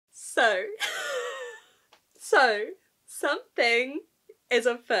So, something is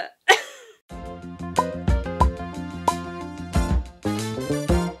afoot.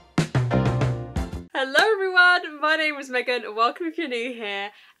 Hello everyone, my name is Megan, welcome if you're new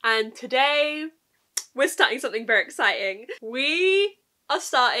here, and today we're starting something very exciting. I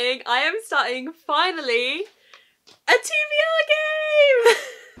am starting, finally, a TBR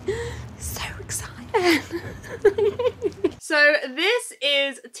game! So excited! So this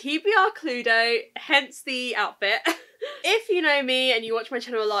is TBR Cluedo, hence the outfit. If you know me and you watch my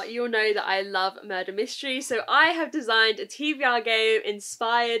channel a lot, you'll know that I love murder mystery, so I have designed a TBR game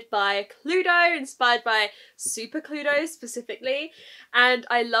inspired by Cluedo, inspired by Super Cluedo specifically, and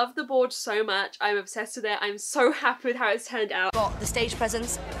I love the board so much. I'm obsessed with it. I'm so happy with how it's turned out. I've got the stage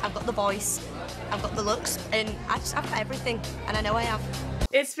presence, I've got the voice, I've got the looks, and I've got everything, and I know I have.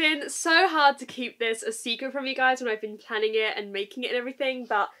 It's been so hard to keep this a secret from you guys when I've been planning it and making it and everything,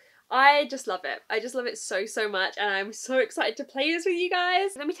 but I just love it. I just love it so, so much, and I'm so excited to play this with you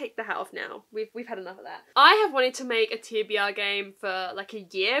guys. Let me take the hat off now. We've had enough of that. I have wanted to make a TBR game for like a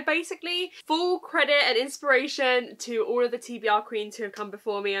year, basically. Full credit and inspiration to all of the TBR queens who have come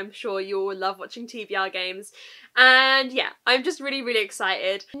before me. I'm sure you all love watching TBR games. And yeah, I'm just really, really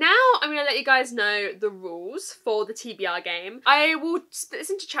excited. Now I'm going to let you guys know the rules for the TBR game. I will split this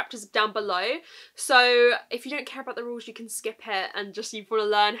into chapters down below, so if you don't care about the rules you can skip it and just you want to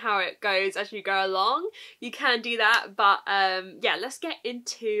learn how it goes as you go along, you can do that, but yeah, let's get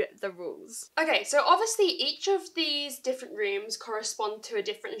into the rules. Okay, so obviously each of these different rooms correspond to a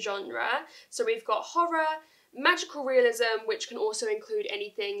different genre. So we've got horror, magical realism, which can also include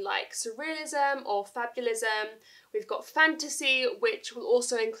anything like surrealism or fabulism. We've got fantasy, which will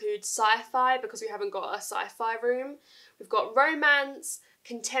also include sci-fi because we haven't got a sci-fi room. We've got romance,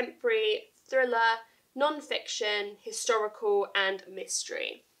 contemporary, thriller, non-fiction, historical, and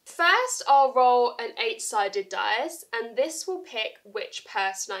mystery. First, I'll roll an 8-sided dice, and this will pick which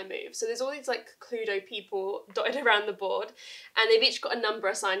person I move. So there's all these like Cluedo people dotted around the board, and they've each got a number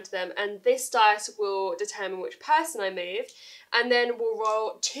assigned to them, and this dice will determine which person I moved. And then we'll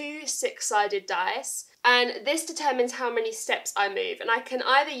roll 2 6-sided dice, and this determines how many steps I move. And I can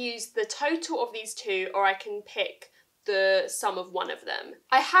either use the total of these two, or I can pick the sum of one of them.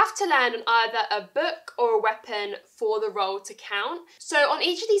 I have to land on either a book or a weapon for the roll to count. So on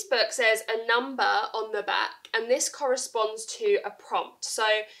each of these books there's a number on the back, and this corresponds to a prompt. So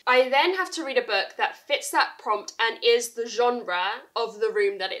I then have to read a book that fits that prompt and is the genre of the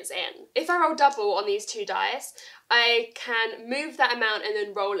room that it's in. If I roll double on these 2 dice, I can move that amount and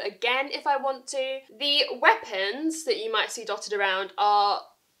then roll again if I want to. The weapons that you might see dotted around are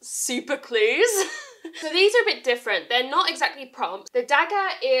super clues. So these are a bit different. They're not exactly prompts. The dagger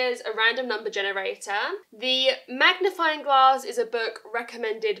is a random number generator. The magnifying glass is a book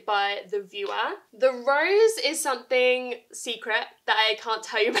recommended by the viewer. The rose is something secret that I can't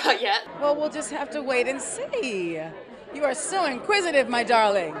tell you about yet. Well, we'll just have to wait and see. You are so inquisitive, my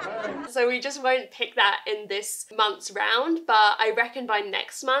darling. So we just won't pick that in this month's round, but I reckon by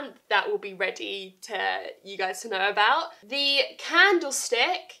next month that will be ready to you guys to know about. The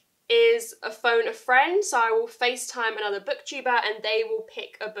candlestick is a phone a friend, so I will FaceTime another booktuber and they will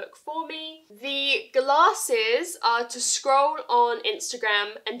pick a book for me. The glasses are to scroll on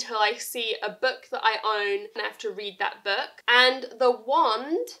Instagram until I see a book that I own and I have to read that book. And the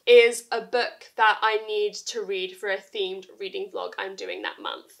wand is a book that I need to read for a themed reading vlog I'm doing that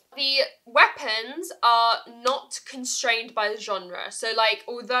month. The weapons are not constrained by the genre. So like,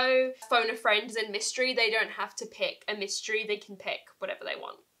 although phone a friend is in mystery, they don't have to pick a mystery, they can pick whatever they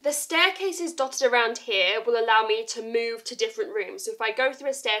want. The staircases dotted around here will allow me to move to different rooms. So if I go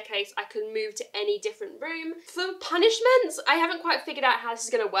through a staircase, I can move to any different room. For punishments, I haven't quite figured out how this is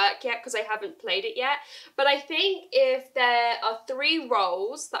going to work yet because I haven't played it yet. But I think if there are 3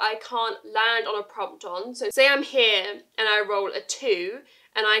 rolls that I can't land on a prompt on, so say I'm here and I roll a 2,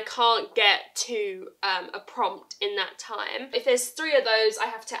 and I can't get to a prompt in that time. If there's 3 of those, I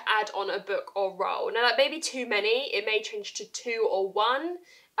have to add on a book or roll. Now that may be too many, it may change to 2 or 1.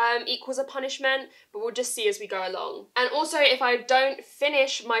 Equals a punishment, but we'll just see as we go along. And also, if I don't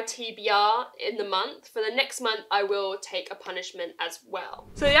finish my TBR in the month, for the next month I will take a punishment as well.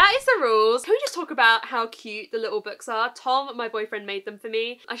 So that is the rules. Can we just talk about how cute the little books are? Tom, my boyfriend, made them for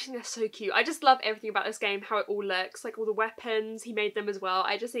me. I just think they're so cute. I just love everything about this game, how it all looks, like all the weapons, he made them as well.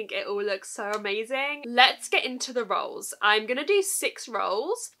 I just think it all looks so amazing. Let's get into the rolls. I'm gonna do 6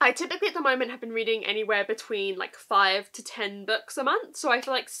 rolls. I typically at the moment have been reading anywhere between like 5 to 10 books a month, so I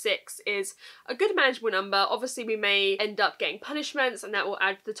feel like like 6 is a good manageable number. Obviously we may end up getting punishments and that will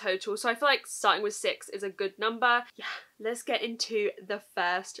add to the total, so I feel like starting with 6 is a good number. Yeah, let's get into the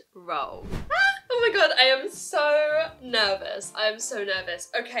first roll. Oh my god, I am so nervous. I am so nervous.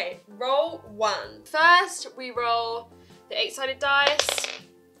 Okay, roll 1. First, we roll the 8-sided dice.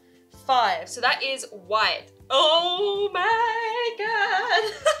 5, so that is white. Oh my god.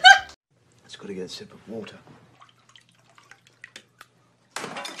 It's got to get a sip of water.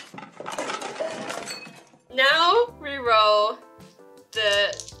 Now we roll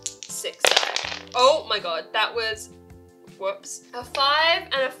the 6 die. Oh my god, that was, whoops, a 5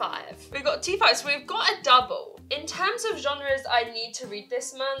 and a 5. We've got 2 5s, so we've got a double. In terms of genres I need to read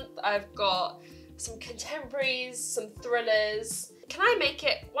this month, I've got some contemporaries, some thrillers. Can I make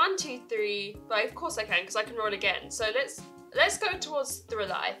it 1, 2, 3? Well, of course I can, because I can roll again. So let's go towards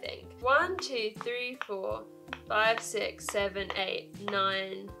thriller, I think. 1, 2, 3, 4, 5, 6, 7, 8,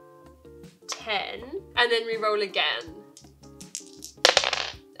 9, 10. And then we roll again.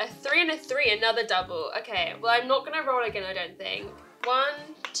 A 3 and a 3, another double. Okay, well I'm not gonna roll again, I don't think. 1,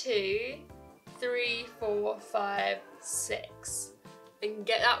 2, 3, 4, 5, 6. And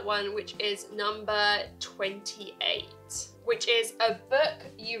get that one, which is number 28, which is a book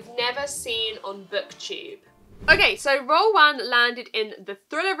you've never seen on BookTube. Okay, so roll 1 landed in the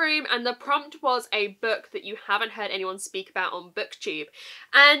thriller room, and the prompt was a book that you haven't heard anyone speak about on BookTube.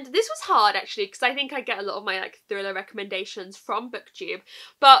 And this was hard actually, because I think I get a lot of my like thriller recommendations from BookTube,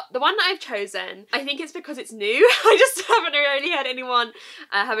 but the one that I've chosen, I think it's because it's new. I just haven't really had anyone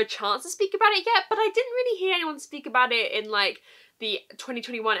have a chance to speak about it yet, but I didn't really hear anyone speak about it in like the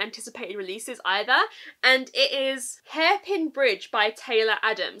 2021 anticipated releases either, and it is Hairpin Bridge by Taylor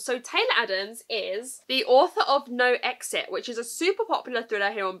Adams. So Taylor Adams is the author of No Exit, which is a super popular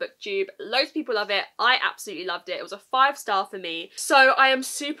thriller here on BookTube. Loads of people love it. I absolutely loved it. It was a 5-star for me. So I am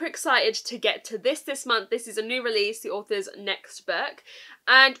super excited to get to this month. This is a new release, the author's next book.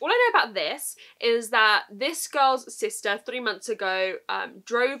 And all I know about this is that this girl's sister 3 months ago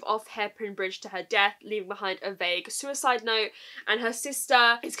drove off Hairpin Bridge to her death, leaving behind a vague suicide note, and her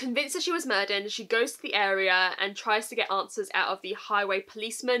sister is convinced that she was murdered, and she goes to the area and tries to get answers out of the highway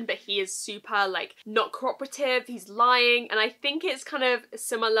policeman, but he is super like not cooperative, he's lying, and I think it's kind of a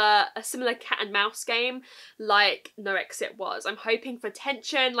similar cat and mouse game like No Exit was. I'm hoping for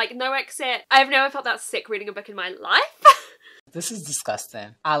tension. Like No Exit, I've never felt that sick reading a book in my life. This is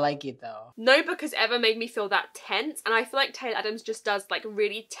disgusting. I like it though. No book has ever made me feel that tense, and I feel like Taylor Adams just does like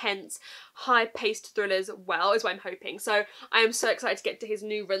really tense, high-paced thrillers well, is what I'm hoping. So I am so excited to get to his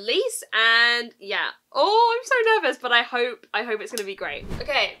new release, and yeah. Oh, I'm so nervous, but I hope it's gonna be great.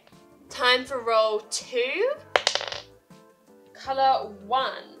 Okay, time for roll 2. Color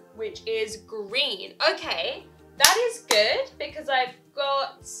 1, which is green. Okay, that is good because I've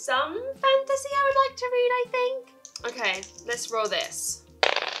got some fantasy I would like to read, I think. Okay, let's roll this.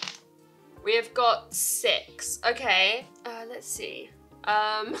 We have got 6. Okay, let's see.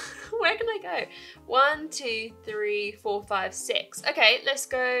 Where can I go? 1, 2, 3, 4, 5, 6. Okay, let's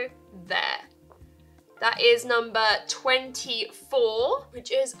go there. That is number 24,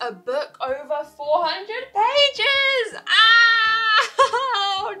 which is a book over 400 pages. Ah!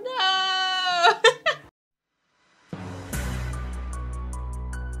 Oh no!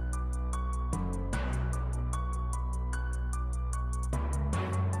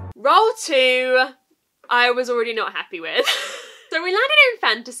 Roll 2, I was already not happy with. So we landed in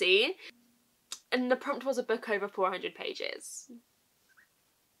fantasy, and the prompt was a book over 400 pages.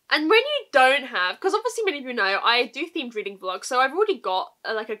 And when you don't have, because obviously many of you know, I do themed reading vlogs, so I've already got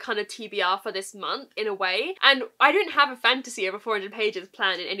like a kind of TBR for this month in a way, and I don't have a fantasy over 400 pages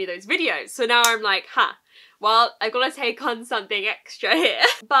planned in any of those videos. So now I'm like, well, I've got to take on something extra here.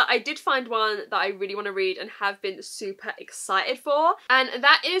 But I did find one that I really want to read and have been super excited for, and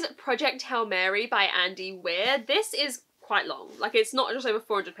that is Project Hail Mary by Andy Weir. This is quite long. Like, it's not just over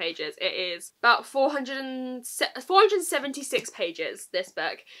 400 pages, it is about 476 pages, this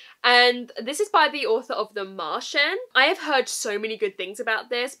book. And this is by the author of The Martian. I have heard so many good things about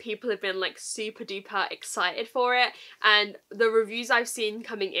this. People have been like super duper excited for it, and the reviews I've seen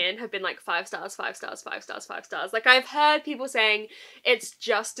coming in have been like 5 stars, 5 stars, 5 stars, 5 stars. Like, I've heard people saying it's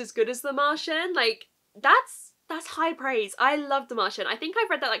just as good as The Martian. Like, that's high praise. I love The Martian. I think I've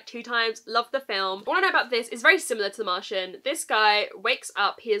read that like 2 times, love the film. What I know about this is very similar to The Martian. This guy wakes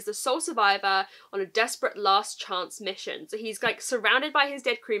up, he is the sole survivor on a desperate last chance mission. So he's like surrounded by his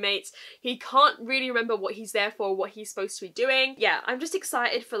dead crewmates. He can't really remember what he's there for, what he's supposed to be doing. Yeah, I'm just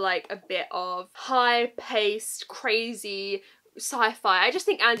excited for like a bit of high-paced, crazy, sci-fi. I just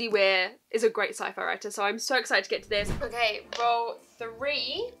think Andy Weir is a great sci-fi writer, so I'm so excited to get to this. Okay, roll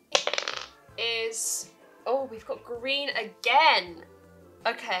 3 is, oh, we've got green again.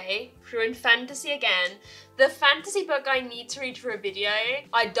 Okay, we're in fantasy again. The fantasy book I need to read for a video,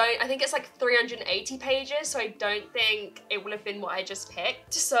 I think it's like 380 pages, so I don't think it will have been what I just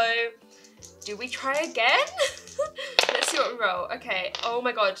picked. So, do we try again? Let's see what we roll. Okay, oh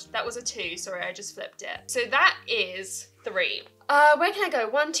my god, that was a 2. Sorry, I just flipped it. So that is 3. Where can I go?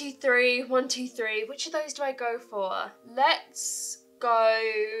 1, 2, 3, 1, 2, 3. Which of those do I go for? Let's go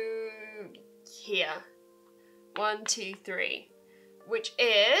here. 1, 2, 3. Which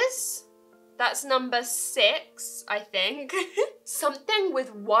is, that's number 6, I think. Something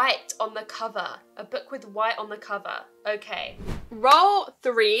with white on the cover. A book with white on the cover. Okay. Roll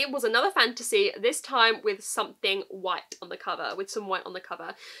 3 was another fantasy, this time with something white on the cover, with some white on the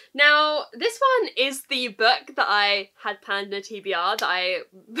cover. Now, this one is the book that I had planned in a TBR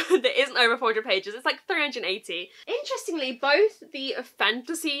that isn't over 400 pages. It's like 380. Interestingly, both the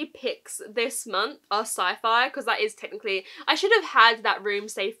fantasy picks this month are sci-fi, because that is technically, I should have had that room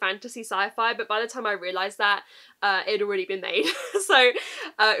say fantasy sci-fi, but by the time I realised that, it had already been made. So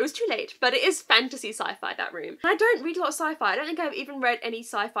it was too late, but it is fantasy sci-fi, that room. I don't read a lot of sci-fi. I don't think I've even read any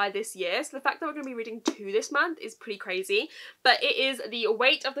sci-fi this year, so the fact that we're going to be reading 2 this month is pretty crazy. But it is The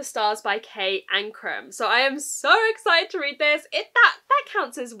Weight of the Stars by Kay Ancrum. So I am so excited to read this. That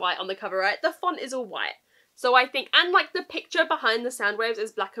counts as white on the cover, right? The font is all white. So I think, and like the picture behind the sound waves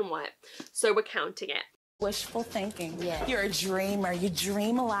is black and white. So we're counting it. Wishful thinking. Yeah. You're a dreamer. You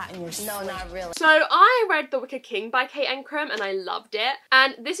dream a lot in your sleep. No, not really. So I read The Wicked King by Kay Ancrum and I loved it.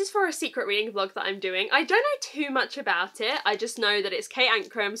 And this is for a secret reading vlog that I'm doing. I don't know too much about it. I just know that it's Kay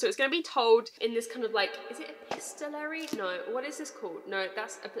Ancrum, so it's going to be told in this kind of like, is it epistolary? No, what is this called? No,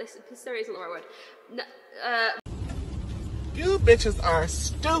 that's epistolary isn't the right word. No, you bitches are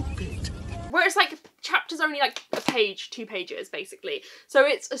stupid. where it's like chapters only like a page, 2 pages basically. So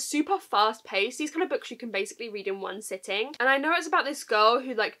it's a super fast pace. These kind of books you can basically read in one sitting. And I know it's about this girl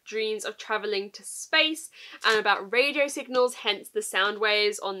who like dreams of traveling to space and about radio signals, hence the sound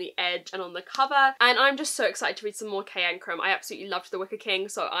waves on the edge and on the cover. And I'm just so excited to read some more Kay Ancrum. I absolutely loved The Wicker King,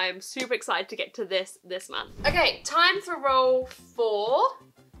 so I am super excited to get to this month. Okay, time for roll 4.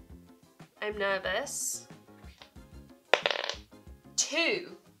 I'm nervous.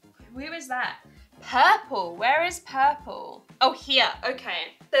 2. Where is that? Purple. Where is purple? Oh, here.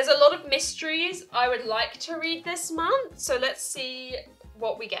 Okay. There's a lot of mysteries I would like to read this month, so let's see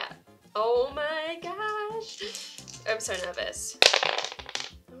what we get. Oh my gosh. I'm so nervous.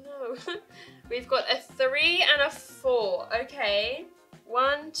 Oh no. We've got a 3 and a 4. Okay.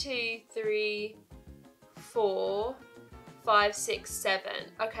 1, 2, 3, 4, 5, 6, 7.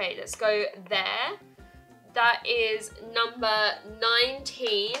 Okay, let's go there. That is number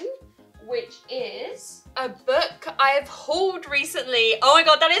 19, which is a book I have hauled recently. Oh my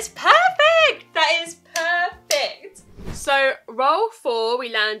god, that is perfect! That is perfect! So roll 4, we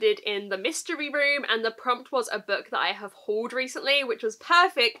landed in the mystery room, and the prompt was a book that I have hauled recently, which was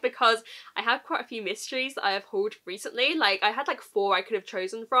perfect because I have quite a few mysteries that I have hauled recently. Like, I had like 4 I could have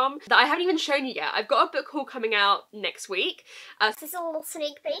chosen from that I haven't even shown you yet. I've got a book haul coming out next week. This is a little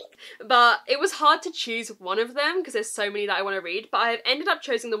sneak peek. But it was hard to choose one of them because there's so many that I want to read, but I've ended up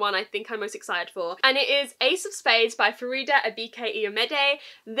choosing the one I think I'm most excited for, and it is Ace of Spades by Farida Abike-Iyomede.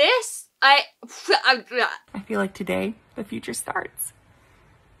 This, I feel like today, the future starts.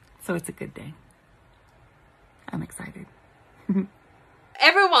 So it's a good day. I'm excited.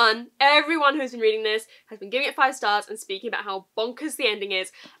 Everyone who's been reading this has been giving it 5 stars and speaking about how bonkers the ending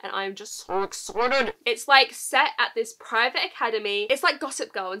is, and I'm just so excited. It's like set at this private academy. It's like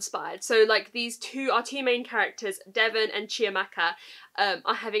Gossip Girl inspired. So like our two main characters, Devon and Chiamaka,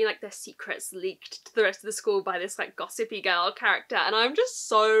 are having like their secrets leaked to the rest of the school by this like gossipy girl character, and I'm just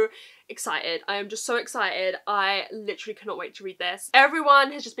so excited. I am just so excited. I literally cannot wait to read this.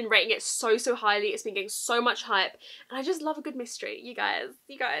 Everyone has just been rating it so highly. It's been getting so much hype, and I just love a good mystery. You guys,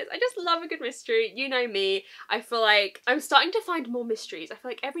 I just love a good mystery. You know me. I feel like I'm starting to find more mysteries. I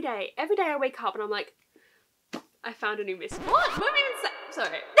feel like every day I wake up and I'm like, I found a new mystery. What am I even saying?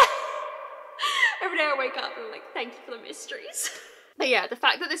 Sorry. Every day I wake up and I'm like, thank you for the mysteries. But yeah, the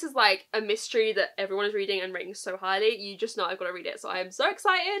fact that this is like a mystery that everyone is reading and rating so highly, you just know I've got to read it. So I am so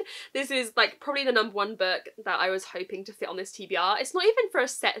excited. This is like probably the #1 book that I was hoping to fit on this TBR. It's not even for a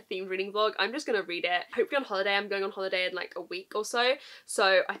set themed reading vlog. I'm just going to read it. Hopefully on holiday. I'm going on holiday in like a week or so.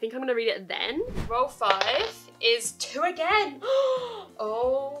 So I think I'm going to read it then. Roll 5 is 2 again.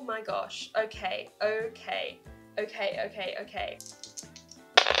 Oh my gosh. Okay.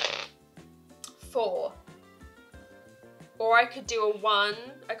 4. or I could do a 1.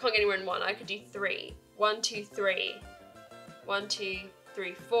 I can't get anywhere in 1. I could do 3. 1, 2, 3. 1, 2,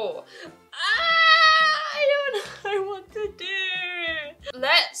 3, 4. I don't know what to do.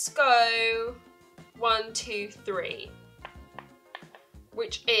 Let's go 1, 2, 3.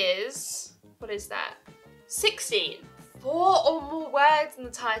 Which is, what is that? 16. 4 or more words in the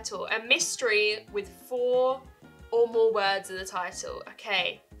title. A mystery with 4 or more words in the title.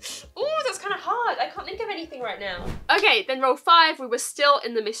 Okay. Ooh, that's kind of hard. I can't think of anything right now. Okay, then roll 5. We were still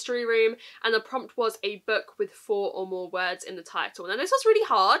in the mystery room and the prompt was a book with 4 or more words in the title. Now this was really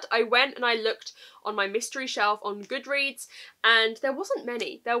hard. I went and I looked on my mystery shelf on Goodreads and there wasn't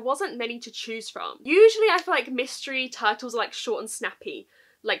many. There wasn't many to choose from. Usually I feel like mystery titles are like short and snappy,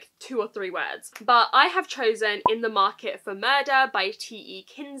 like 2 or 3 words. But I have chosen In the Market for Murder by T.E.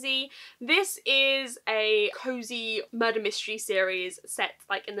 Kinsey. This is a cozy murder mystery series set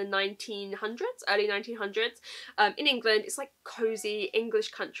like in the 1900s, early 1900s in England. It's like cozy English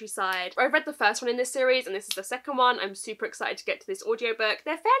countryside. I read the first one in this series and this is the second one. I'm super excited to get to this audiobook.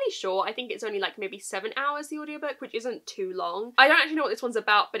 They're fairly short. I think it's only like maybe 7 hours, the audiobook, which isn't too long. I don't actually know what this one's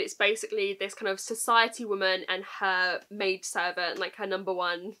about, but it's basically this kind of society woman and her maid servant, like her number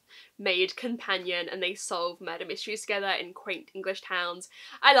 1 maid companion, and they solve murder mysteries together in quaint English towns.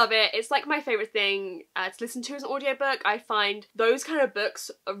 I love it. It's like my favourite thing to listen to as an audiobook. I find those kind of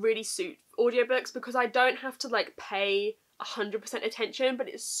books really suit audiobooks because I don't have to like pay 100% attention, but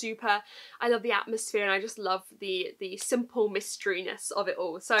it's super, I love the atmosphere and I just love the simple mysteryness of it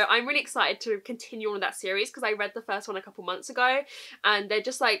all. So I'm really excited to continue on with that series because I read the first one a couple months ago and they're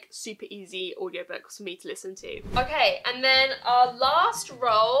just like super easy audiobooks for me to listen to. Okay, and then our last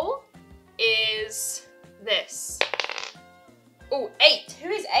roll is this. Oh, 8. Who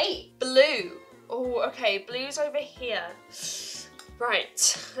is 8? Blue. Oh, okay, Blue's over here.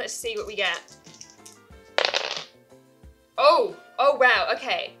 Right, let's see what we get. Oh wow,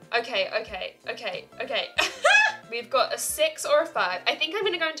 okay. We've got a 6 or a 5. I think I'm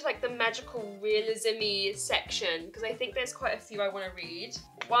gonna go into like the magical realism-y section because I think there's quite a few I want to read.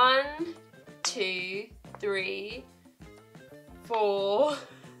 1, 2, 3, 4,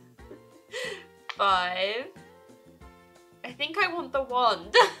 5. I think I want the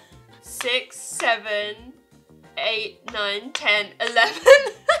wand. 6, 7, 8, 9, 10, 11.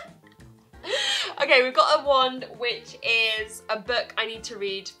 Okay, we've got a wand, which is a book I need to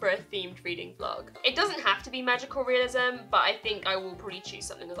read for a themed reading vlog. It doesn't have to be magical realism, but I think I will probably choose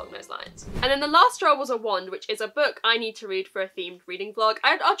something along those lines. And then the last roll was a wand, which is a book I need to read for a themed reading vlog.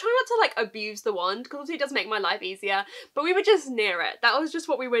 I'll try not to like abuse the wand, because obviously it does make my life easier, but we were just near it. That was just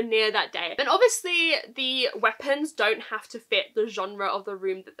what we were near that day. And obviously the weapons don't have to fit the genre of the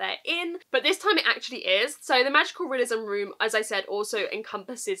room that they're in, but this time it actually is. So the magical realism room, as I said, also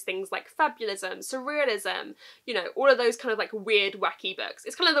encompasses things like fabulism, surrealism, you know, all of those kind of like weird, wacky books.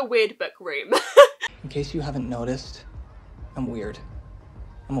 It's kind of the weird book room. In case you haven't noticed, I'm weird.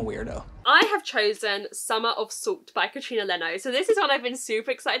 I'm a weirdo. I have chosen Summer of Salt by Katrina Leno. So this is one I've been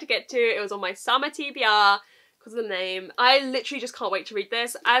super excited to get to. It was on my summer TBR because of the name. I literally just can't wait to read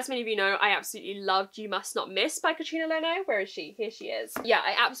this. As many of you know, I absolutely loved You Must Not Miss by Katrina Leno. Where is she? Here she is. Yeah,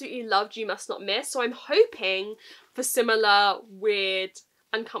 I absolutely loved You Must Not Miss. So I'm hoping for similar weird,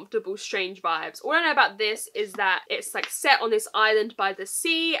 uncomfortable, strange vibes. All I know about this is that it's like set on this island by the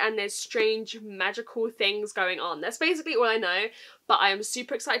sea and there's strange magical things going on. That's basically all I know, but I am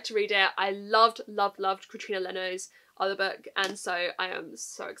super excited to read it. I loved Katrina Leno's other book, and so I am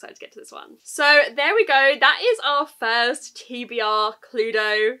so excited to get to this one. So there we go. That is our first TBR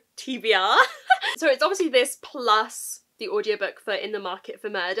Cluedo TBR. So it's obviously this plus the audiobook for In the Market for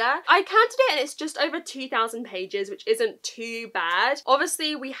Murder. I counted it and it's just over 2,000 pages, which isn't too bad.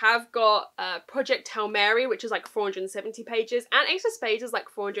 Obviously we have got Project Hail Mary, which is like 470 pages, and Ace of Spades is like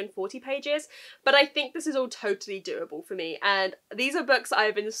 440 pages, but I think this is all totally doable for me, and these are books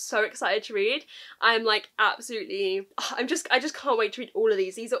I've been so excited to read. I'm like absolutely, I just can't wait to read all of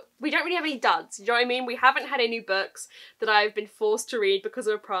these. We don't really have any duds, you know what I mean? We haven't had any books that I've been forced to read because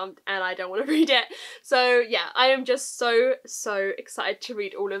of a prompt and I don't want to read it. So yeah, I am just so excited to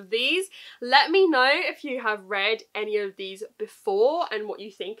read all of these. Let me know if you have read any of these before and what you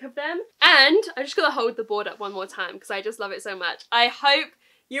think of them. And I'm just gonna hold the board up one more time because I just love it so much. I hope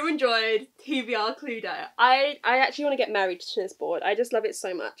you enjoyed TBR Cluedo. I actually want to get married to this board. I just love it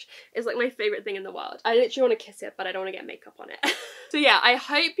so much. It's like my favourite thing in the world. I literally want to kiss it, but I don't want to get makeup on it. So yeah, I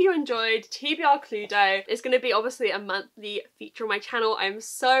hope you enjoyed TBR Cluedo. It's going to be obviously a monthly feature on my channel. I'm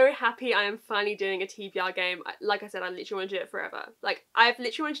so happy I am finally doing a TBR game. Like I said, I literally want to do it forever. Like, I've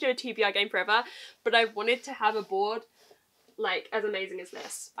literally wanted to do a TBR game forever, but I've wanted to have a board like as amazing as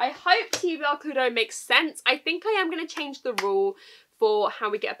this. I hope TBR Cluedo makes sense. I think I am going to change the rule for how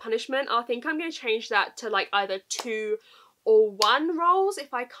we get a punishment. I think I'm going to change that to like either 2 or 1 rolls.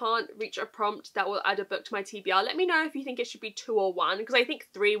 If I can't reach a prompt that will add a book to my TBR, let me know if you think it should be 2 or 1, because I think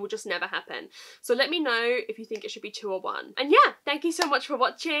 3 will just never happen. So let me know if you think it should be 2 or 1. And yeah, thank you so much for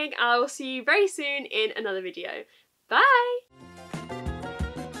watching. I will see you very soon in another video. Bye!